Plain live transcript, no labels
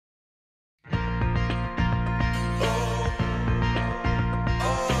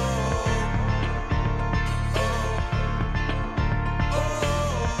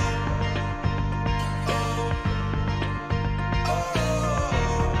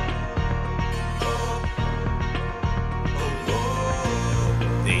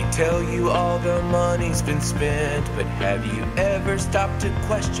tell you all the money's been spent, but have you ever stopped to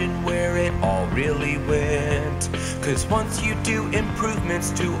question where it all really went? Cause once you do,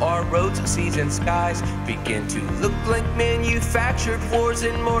 improvements to our roads, seas and skies begin to look like manufactured wars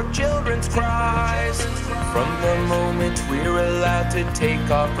and more children's cries. From the moment we're allowed to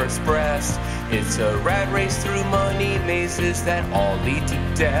take our first breaths, it's a rat race through money mazes that all lead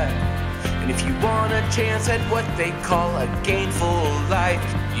to death. And if you want a chance at what they call a gainful life,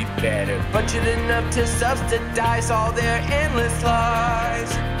 you'd better budget enough to subsidize all their endless lies.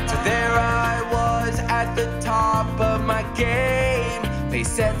 So there I was at the top of my game. They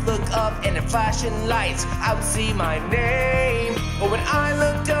said look up, and in flashing lights I would see my name. But when I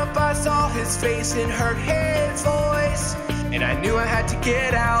looked up, I saw his face and heard his voice, and I knew I had to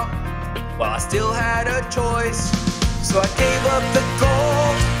get out while I still had a choice. So I gave up the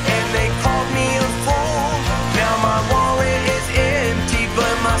gold, and they called me a fool. Now my wallet is empty,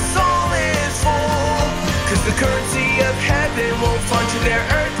 but my soul is full. Cause the currency of heaven won't fund to their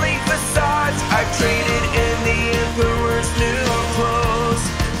earthly facades. I traded in the emperor's new clothes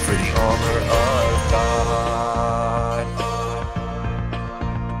for the armor of God.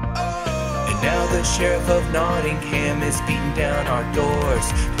 And now the sheriff of Nottingham is beating down our doors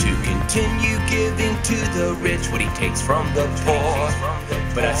to continue giving to the rich what he takes from the poor.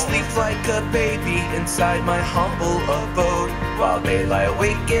 But I sleep like a baby inside my humble abode, while they lie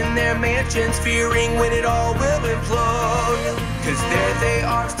awake in their mansions, fearing when it all will implode. Cause there they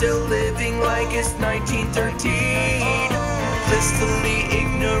are, still living like it's 1913, blissfully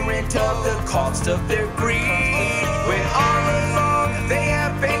ignorant of the cost of their greed. When all along they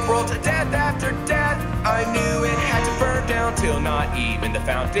have bankrolled to death after death, I knew it had to burn down till not even the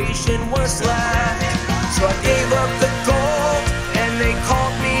foundation was left. So I gave up the gold, and they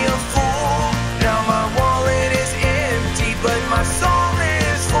called me a fool. Now my wallet is empty, but my soul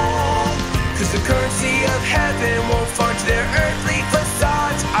is full. Cause the currency of heaven won't fund their earthly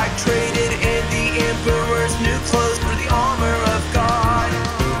facades. I traded in the emperor's new clothes for the armor of God.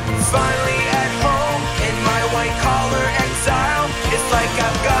 Finally at home, in my white collar exile, it's like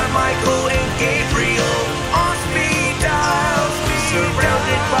I've got Michael and Gabriel on speed dial,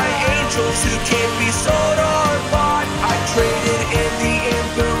 surrounded by angels who can't be sold or bought. I traded in the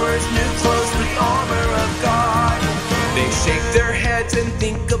emperor's new clothes for the armor of God. They shake their heads and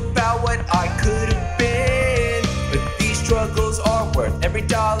think about what I could have been, but these struggles are worth every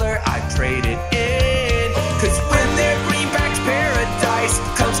dollar I traded in. Cause when their greenback's paradise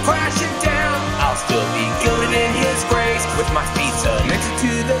comes crashing down, I'll still be gilded in his grace with my feet submitted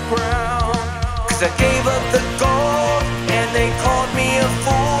to the ground. Cause I gave up the gold, and they called me a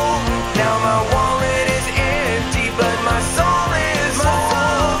fool. Now my wallet is empty, but my soul is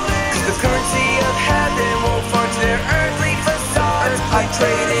full. Cause the currency of heaven won't fund their earthly facades. I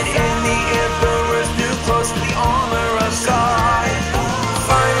traded in the emperor's new clothes for the armor of God.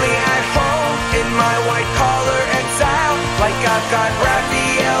 Finally at home, in my white collar exile, like I've got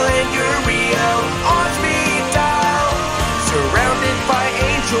Raphael and Uriel on speed dial, surrounded by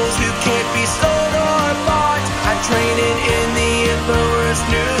angels who can't be sold or bought. I traded in the emperor's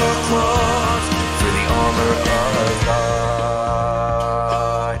new